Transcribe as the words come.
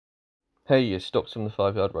Hey, you stopped from the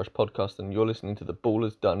 5 Yard Rush podcast and you're listening to the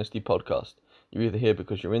Ballers Dynasty podcast. You're either here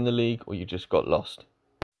because you're in the league or you just got lost.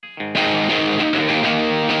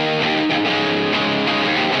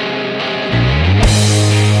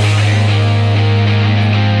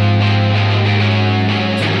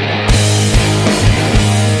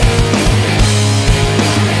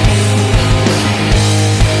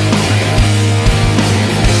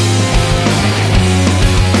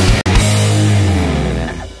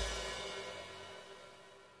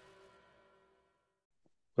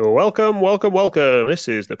 Welcome. This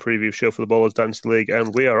is the preview show for the Ballers Dynasty League,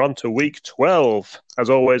 and we are on to week 12. As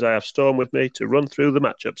always, I have Storm with me to run through the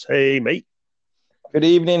matchups. Hey, mate. Good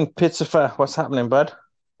evening, Pizzifer. What's happening, bud?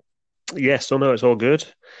 Yes, no, it's all good.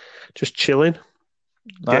 Just chilling,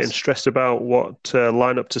 getting Nice. stressed about what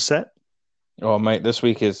lineup to set. Oh, mate,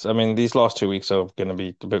 these last 2 weeks are going to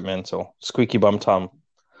be a bit mental. Squeaky bum time.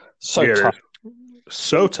 So Yeah, tight.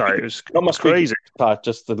 so tight. It's Not my squeaky crazy. tight,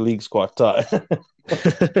 just the league's quite tight.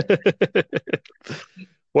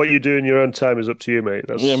 What you do in your own time is up to you, mate.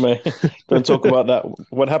 Yeah, mate. Don't talk about that.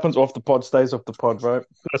 What happens off the pod stays off the pod, right?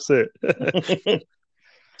 That's it.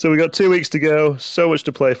 So we got 2 weeks to go. So much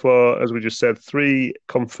to play for. As we just said, 3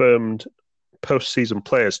 confirmed postseason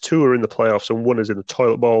players. 2 are in the playoffs and 1 is in the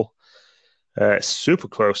toilet bowl. It's super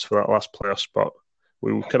close for that last playoff spot.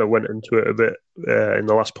 We kind of went into it a bit in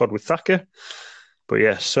the last pod with Thacker. But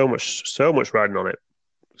yeah, so much riding on it.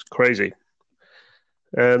 It's crazy.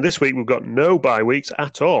 And this week we've got no bye weeks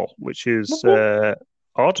at all, which is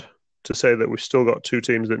odd to say that we've still got 2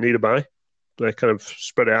 teams that need a bye. They kind of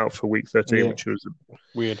spread it out for week 13, which was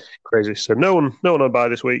weird, crazy. So no one on bye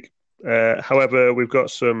this week. However, we've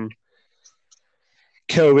got some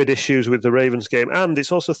COVID issues with the Ravens game, and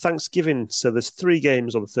it's also Thanksgiving, so there's 3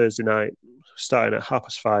 games on Thursday night, starting at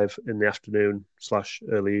 5:30 in the afternoon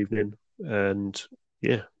 / early evening, and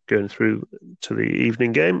yeah, going through to the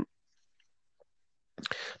evening game,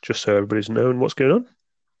 just so everybody's known what's going on.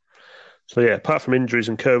 So yeah, apart from injuries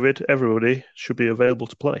and COVID, everybody should be available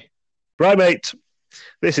to play. Right, mate,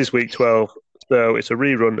 this is week 12, so it's a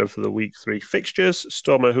rerun of the week 3 fixtures.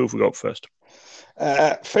 Stormer, who have we got first?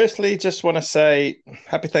 Firstly, just want to say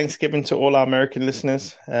happy Thanksgiving to all our American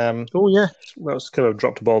listeners. Oh, yeah. That was kind of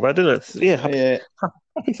dropped a ball there, didn't it? Yeah.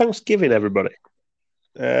 Happy Thanksgiving, everybody.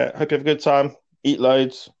 Hope you have a good time. Eat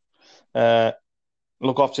loads.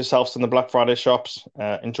 Look after yourselves in the Black Friday shops.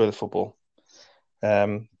 Enjoy the football.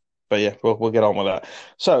 But yeah, we'll get on with that.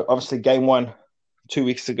 So obviously, game 1, 2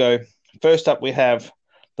 weeks ago. First up, we have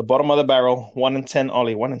the bottom of the barrel, 1-10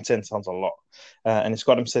 Ollie. 1-10 sounds a lot. And it's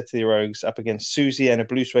got him set to the Rogues up against Susie and a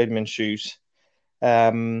Blue Suede Man shoes.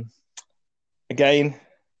 Again,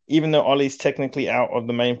 even though Ollie's technically out of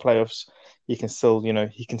the main playoffs, he can still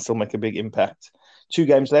make a big impact. 2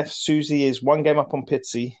 games left. Susie is 1 game up on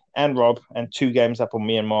Pitsy and Rob, and 2 games up on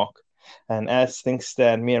me and Mark. And as things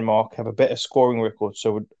stand, me and Mark have a better scoring record,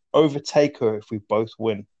 so would overtake her if we both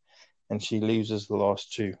win. And she loses the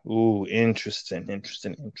last 2. Ooh, interesting.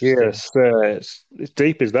 Yes, it's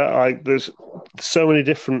deep as that. There's so many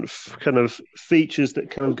different kind of features that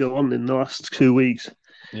kind of go on in the last 2 weeks.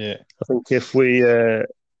 Yeah, I think if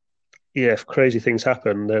if crazy things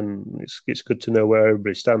happen, then it's good to know where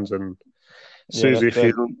everybody stands. And Susie, if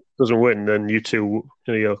she doesn't win, then you two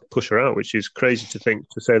push her out, which is crazy to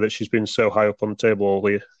say that she's been so high up on the table all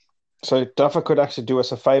year. So Duffer could actually do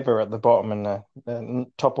us a favor at the bottom and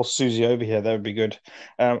topple Susie over here. That would be good.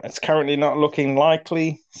 It's currently not looking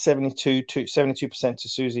likely. 72% to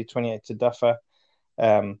Susie, 28 to Duffer.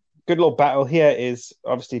 Good little battle here is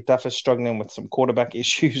obviously Duffer's struggling with some quarterback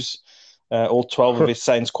issues. All 12 of his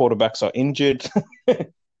Saints quarterbacks are injured.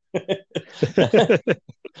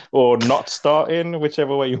 Or not starting,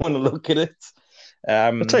 whichever way you want to look at it.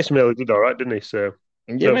 Taysom Hill did all right, didn't he? So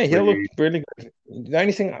yeah, mate, Hill looked really good. The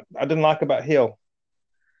only thing I didn't like about Hill,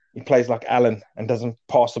 he plays like Allen and doesn't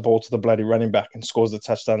pass the ball to the bloody running back and scores the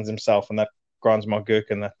touchdowns himself, and that grinds my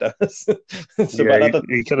gherkin. That does.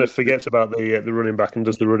 He kind of forgets about the running back and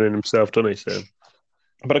does the running himself, doesn't he? So,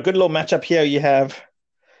 but a good little matchup here. You have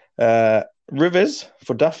Rivers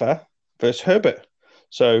for Duffer versus Herbert.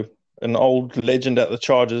 So an old legend at the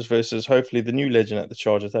Chargers versus hopefully the new legend at the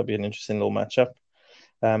Chargers. That'd be an interesting little matchup.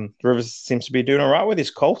 Rivers seems to be doing all right with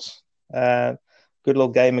his Colts. Good little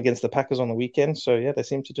game against the Packers on the weekend. So, yeah, they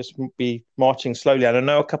seem to just be marching slowly. And I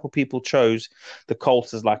know a couple of people chose the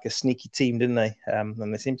Colts as like a sneaky team, didn't they?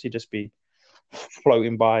 And they seem to just be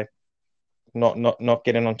floating by, not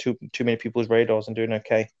getting on too many people's radars and doing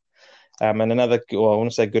okay. And another, I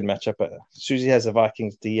want to say good matchup, but Susie has the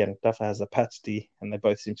Vikings D and Duffer has the Pats D, and they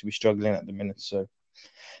both seem to be struggling at the minute. So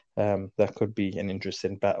that could be an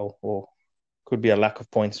interesting battle, or could be a lack of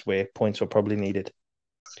points where points were probably needed.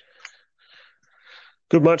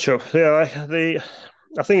 Good matchup. Yeah,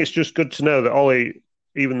 I think it's just good to know that Ollie,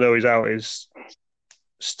 even though he's out,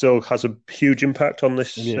 still has a huge impact on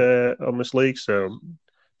this league. So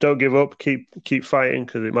don't give up. Keep fighting,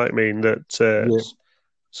 because it might mean that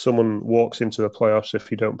someone walks into the playoffs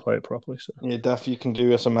if you don't play it properly. So yeah, Duff, you can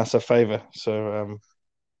do us a massive favor. So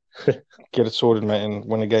get it sorted, mate, and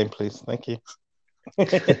win a game, please. Thank you.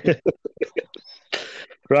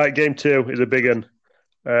 Right, game 2 is a big one.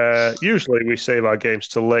 Usually we save our games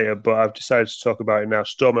till later, but I've decided to talk about it now.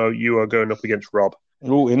 Stormo, you are going up against Rob.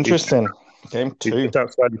 Oh, interesting. Game 2. He's just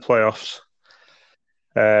outside the playoffs,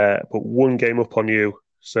 but 1 game up on you.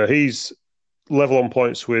 So he's level on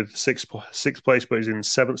points with sixth place, but he's in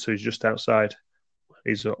 7th, so he's just outside.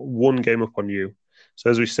 He's 1 game up on you. So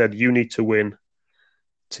as we said, you need to win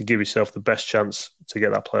to give yourself the best chance to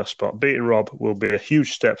get that playoff spot. Beating Rob will be a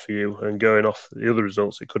huge step for you, and going off the other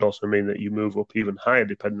results, it could also mean that you move up even higher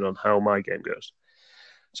depending on how my game goes.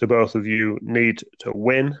 So both of you need to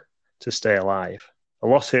win to stay alive. A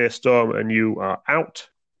loss here, Storm, and you are out,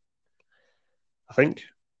 I think.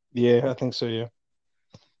 Yeah, I think so, yeah.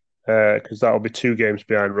 Because that'll be 2 games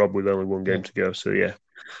behind Rob with only 1 game to go. So, yeah.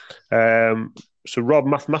 So Rob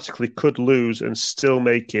mathematically could lose and still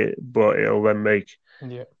make it, but it'll then make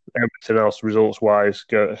everything else results-wise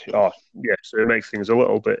go. So it makes things a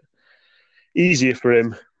little bit easier for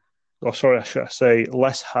him. Or sorry, should I say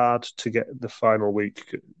less hard to get the final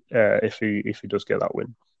week if he does get that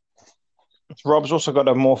win. Rob's also got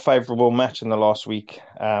a more favourable match in the last week.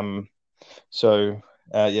 So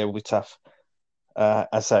it'll be tough.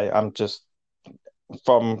 I say I'm just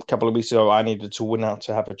from a couple of weeks ago, I needed to win out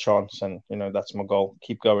to have a chance, and that's my goal.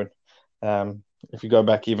 Keep going. If you go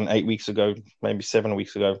back even 8 weeks ago, maybe 7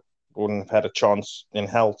 weeks ago, wouldn't have had a chance in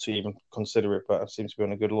hell to even consider it. But it seems to be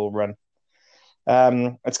on a good little run.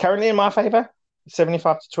 It's currently in my favour,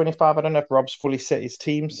 75-25. I don't know if Rob's fully set his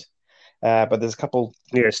teams, but there's a couple.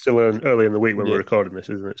 Yeah, it's still early in the week when we're recording this,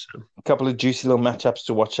 isn't it? So. A couple of juicy little matchups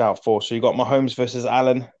to watch out for. So you got Mahomes versus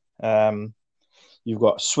Allen. You've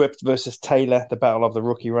got Swift versus Taylor, the battle of the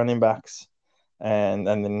rookie running backs. And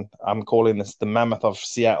then I'm calling this the Mammoth of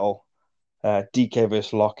Seattle, DK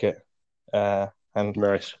versus Lockett. And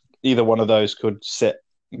nice. Either one of those could set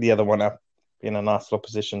the other one up in a nice little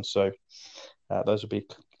position. So those would be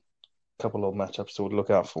a couple of matchups to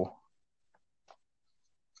look out for.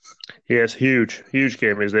 Yeah, it's huge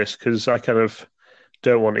game is this, because I kind of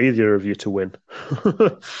don't want either of you to win.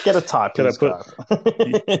 Get a tie, please.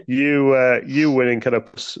 You winning kind of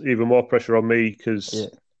puts even more pressure on me, because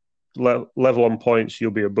level on points, you'll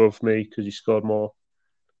be above me because you scored more.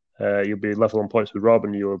 You'll be level on points with Rob,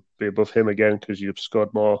 and you'll be above him again because you've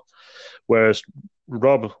scored more. Whereas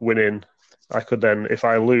Rob winning, I could then, if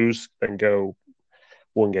I lose, then go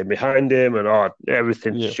 1 game behind him, and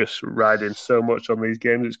everything's just riding so much on these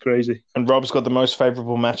games. It's crazy. And Rob's got the most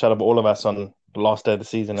favourable match out of all of us on the last day of the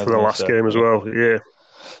season. For the last game as well, yeah.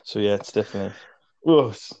 So, yeah, it's definitely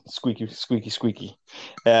squeaky.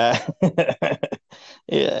 I'm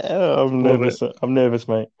nervous,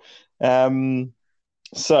 mate.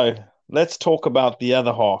 So, let's talk about the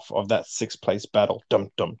other half of that 6th place battle. You,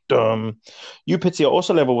 Pitsy, are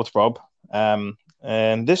also level with Rob.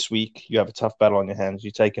 And this week, you have a tough battle on your hands.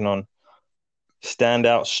 You're taking on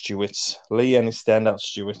standout Stewarts. Lee and his standout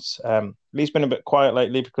Stewarts. Lee's been a bit quiet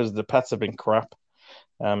lately because the Pats have been crap.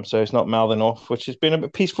 So he's not mouthing off, which has been a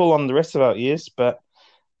bit peaceful on the rest of our years. But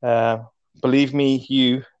believe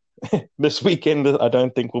me, this weekend, I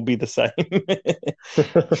don't think will be the same.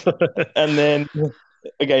 And then,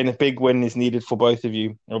 again, a big win is needed for both of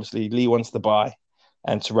you. Obviously, Lee wants to buy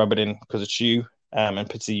and to rub it in because it's you. And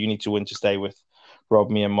Pitsy, you need to win to stay with Rob,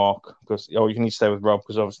 me, and Mark. You need to stay with Rob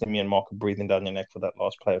because obviously me and Mark are breathing down your neck for that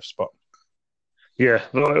last playoff spot. Yeah,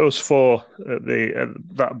 those 4 at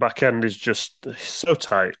that back end is just so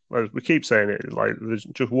tight. Like, we keep saying it, like there's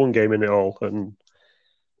just 1 game in it all, and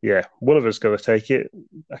one of us got to take it.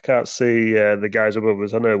 I can't see the guys above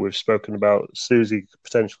us. I know we've spoken about Susie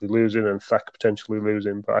potentially losing and Thack potentially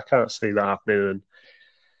losing, but I can't see that happening. And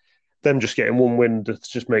them just getting 1 win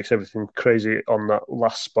just makes everything crazy on that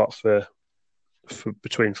last spot for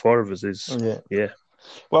between 4 of us is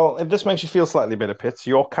Well, if this makes you feel slightly better, Pitts,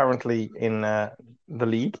 you're currently in the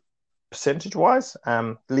lead percentage-wise.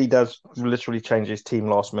 Lee does literally change his team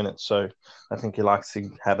last minute, so I think he likes to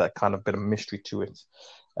have that kind of bit of mystery to it.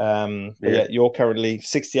 You're currently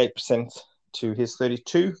 68% to his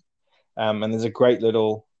 32, and there's a great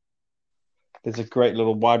little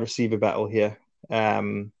wide receiver battle here.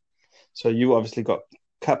 So you obviously got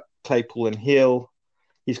Cup, Claypool, and Hill.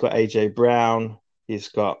 He's got AJ Brown. He's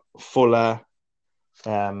got Fuller.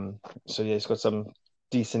 So yeah, he's got some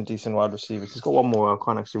decent wide receivers. He's got one more. I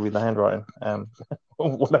can't actually read the handwriting.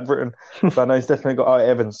 What I've written, but I know he's definitely got. Oh,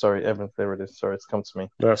 Evans. Sorry, Evans. There it is. Sorry, it's come to me.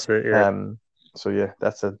 That's it. Yeah. So yeah,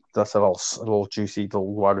 that's a little juicy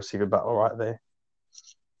little wide receiver battle right there.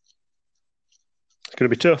 It's going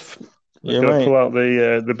to be tough. Yeah, I've got to mate. pull out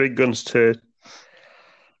the big guns to.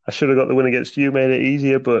 I should have got the win against you, made it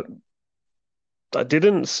easier, but I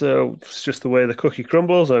didn't. So it's just the way the cookie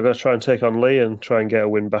crumbles. I've got to try and take on Lee and try and get a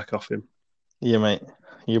win back off him. Yeah, mate.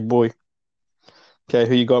 Your boy. Okay,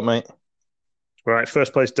 who you got, mate? Right,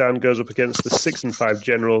 first place Dan goes up against the 6-5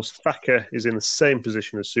 Generals. Thacker is in the same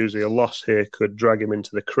position as Susie. A loss here could drag him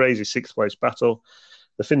into the crazy sixth place battle.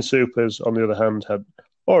 The Finn Supers, on the other hand, had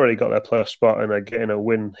already got their playoff spot, and getting a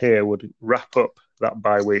win here would wrap up that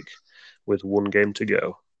bye week with one game to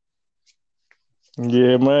go.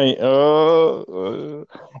 Yeah, mate.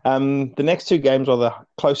 The next two games are the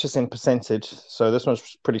closest in percentage. So this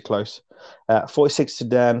one's pretty close. 46 to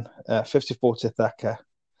Dan, 54 to Thacker.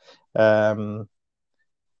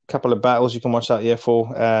 Couple of battles you can watch out here for.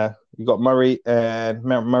 You got Murray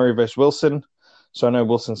versus Wilson. So I know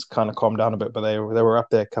Wilson's kind of calmed down a bit, but they were up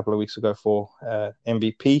there a couple of weeks ago for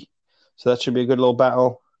MVP. So that should be a good little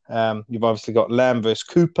battle. You've obviously got Lamb versus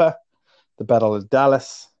Cooper, the Battle of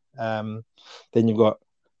Dallas. Then you've got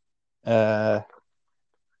Elliott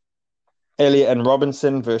and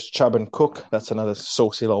Robinson versus Chubb and Cook. That's another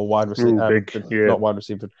saucy little wide receiver. Not wide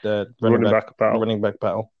receiver, running back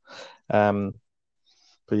battle.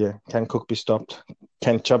 But yeah, can Cook be stopped?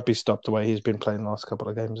 Can Chubb be stopped the way he's been playing the last couple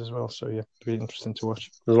of games as well? So yeah, really interesting to watch.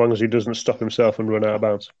 As long as he doesn't stop himself and run out of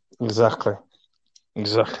bounds. Exactly,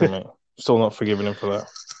 mate. Still not forgiving him for that.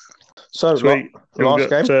 So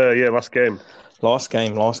last game.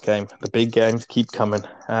 Last game. The big games keep coming.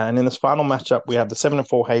 And in this final matchup, we have the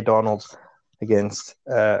 7-4 Hey Donalds against,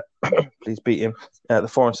 please beat him, the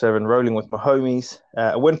 4-7 Rolling with Mahomes.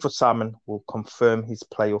 A win for Simon will confirm his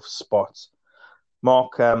playoff spots.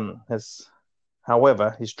 Mark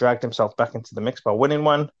he's dragged himself back into the mix by winning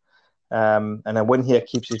one. And a win here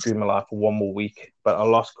keeps his dream alive for one more week. But a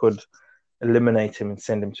loss could eliminate him and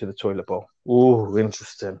send him to the toilet bowl. Ooh,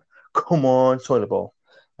 interesting. Come on, toilet bowl.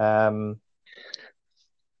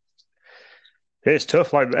 It's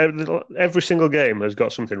tough. Like every single game has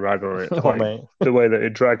got something right on it. Like the way that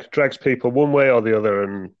it drags people one way or the other,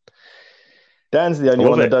 and Dan's the only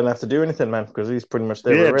one that doesn't have to do anything, man, because he's pretty much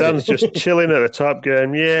there already. Dan's just chilling at the top,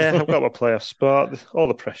 going, "Yeah, I've got my playoff spot. All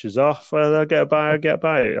the pressure's off. I'll get by.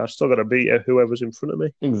 I've still got to beat whoever's in front of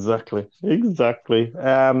me." Exactly.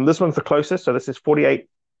 This one's the closest. So this is 48%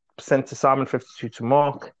 to Simon, 52 to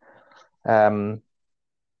Mark.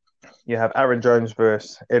 You have Aaron Jones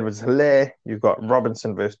versus Edwards-Helaire. You've got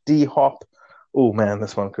Robinson versus D-Hop. Oh, man,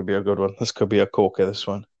 this one could be a good one. This could be a corker, this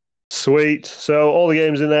one. Sweet. So all the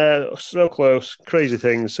games in there, so close, crazy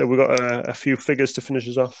things. So we've got a few figures to finish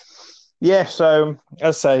us off. Yeah, so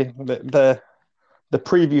as I say, the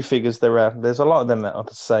preview figures, there's a lot of them that are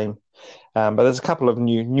the same. But there's a couple of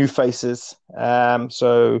new faces.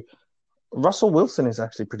 So Russell Wilson is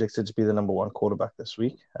actually predicted to be the number one quarterback this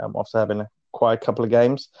week after having a quiet couple of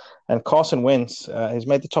games. And Carson Wentz has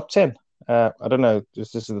made the top 10. I don't know,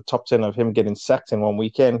 this is the top 10 of him getting sacked in one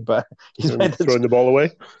weekend, but he's made throwing the ball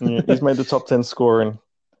away. He's made the top 10 scoring,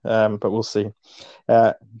 but we'll see.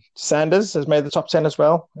 Sanders has made the top 10 as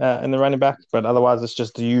well in the running back, but otherwise it's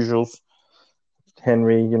just the usuals.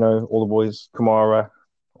 Henry, all the boys, Kamara,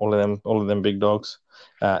 all of them big dogs.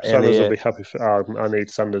 Sanders will be happy. I need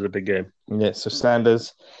Sanders a big game. Yeah, so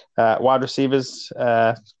Sanders. Wide receivers,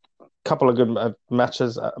 couple of good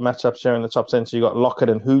matchups here in the top 10. So you got Lockett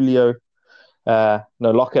and Julio.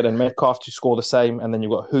 Lockett and Metcalf to score the same, and then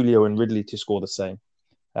you've got Julio and Ridley to score the same,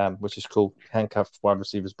 which is cool. Handcuffed wide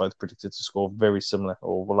receivers both predicted to score very similar,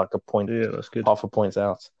 or like a point, that's good. Half a point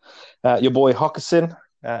out. Your boy Hawkinson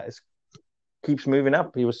keeps moving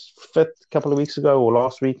up. He was fifth a couple of weeks ago or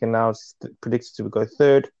last week, and now it's predicted to go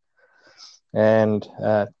third. And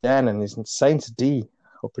Dan and his Saints D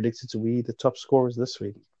are predicted to be the top scorers this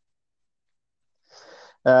week.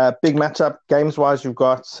 Big matchup games-wise, you've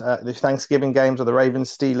got the Thanksgiving games of the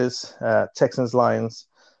Ravens, Steelers, Texans, Lions,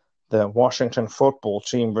 the Washington football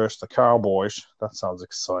team versus the Cowboys. That sounds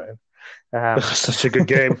exciting. Such a good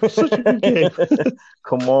game.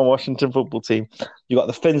 Come on, Washington football team. You got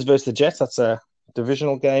the Finns versus the Jets. That's a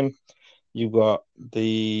divisional game. You've got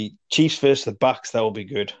the Chiefs versus the Bucks. That will be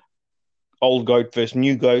good. Old goat versus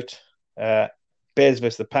new goat. Bears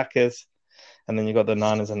versus the Packers. And then you've got the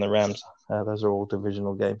Niners and the Rams. Those are all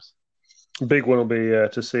divisional games. Big one will be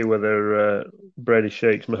to see whether Brady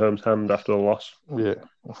shakes Mahomes' hand after the loss. Yeah.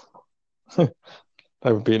 That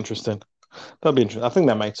would be interesting. That'll be interesting. I think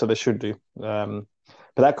that makes so they should do. But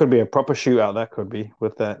that could be a proper shootout. That could be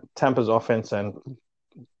with Tampa's offense and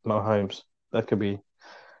Mahomes. That could be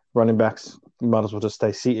running backs. You might as well just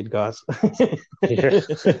stay seated, guys. Yeah.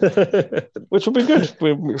 Which will be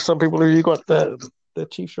good. Some people who got the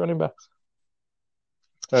Chiefs running backs.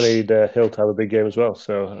 I need Hill to have a big game as well,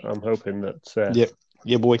 so I'm hoping that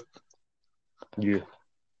Yeah, boy. you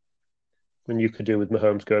could do with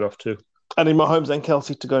Mahomes going off too. I need Mahomes and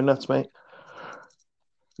Kelsey to go nuts, mate.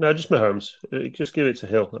 No, just Mahomes. Just give it to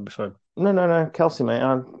Hill. That'd be fine. No, Kelsey, mate.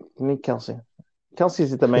 I need Kelsey.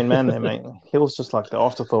 Kelsey's the main man there, mate. Hill's just like the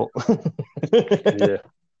afterthought. Yeah.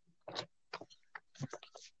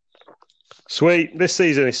 Sweet. This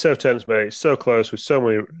season is so tense, mate. It's so close with so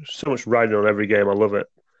much riding on every game. I love it.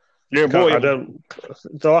 Yeah, boy.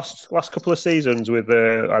 The last couple of seasons with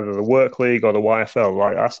either the work league or the YFL,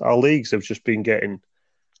 like our leagues have just been getting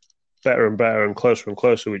better and better and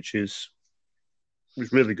closer, which is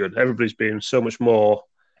really good. Everybody's been so much more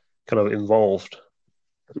kind of involved.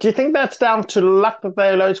 Do you think that's down to luck that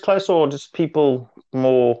they're loads closer, or just people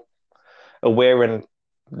more aware and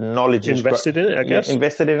knowledge invested in it? I guess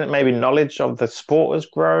invested in it. Maybe knowledge of the sport has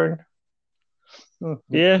grown.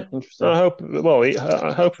 Yeah, Interesting. I hope. Well,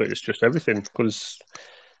 I hope it's just everything because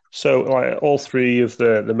like all three of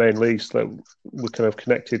the main leagues that we're kind of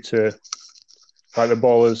connected to, like the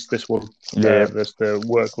Ballers, this one, there's the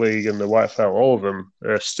Work League and the YFL. All of them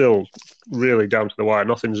are still really down to the wire.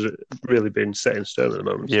 Nothing's really been set in stone at the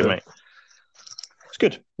moment. Yeah, so mate. It's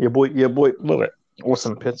good. Yeah, boy. Love it.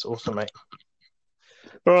 Awesome, Pitts. Awesome, mate.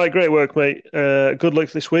 All right, great work, mate. Good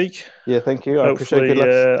luck this week. Yeah, thank you. I Hopefully, appreciate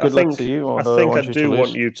it. Good luck to you. I think I do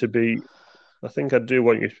want you to be. I think I do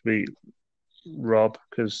want you to be Rob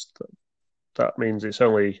because that means it's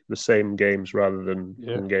only the same games rather than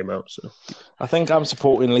one game out. So I think I'm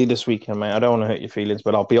supporting Lee this weekend, mate. I don't want to hurt your feelings,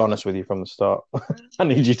 but I'll be honest with you from the start. I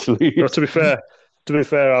need you to lose. No, to be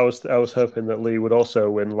fair, I was hoping that Lee would also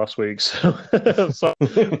win last week, so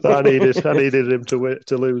I needed him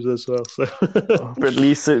to lose as well. So. But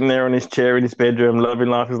Lee's sitting there on his chair in his bedroom, loving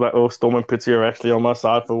life. He's like, "Oh, Storm and Pitsy are actually on my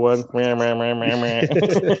side for one."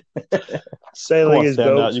 Sailing his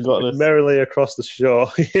boat merrily across the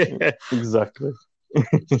shore. Yeah. Exactly.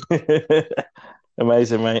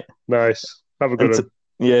 Amazing, mate. Nice. Have a good one.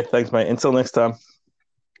 Yeah, thanks, mate. Until next time.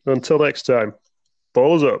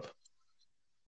 Ballers up.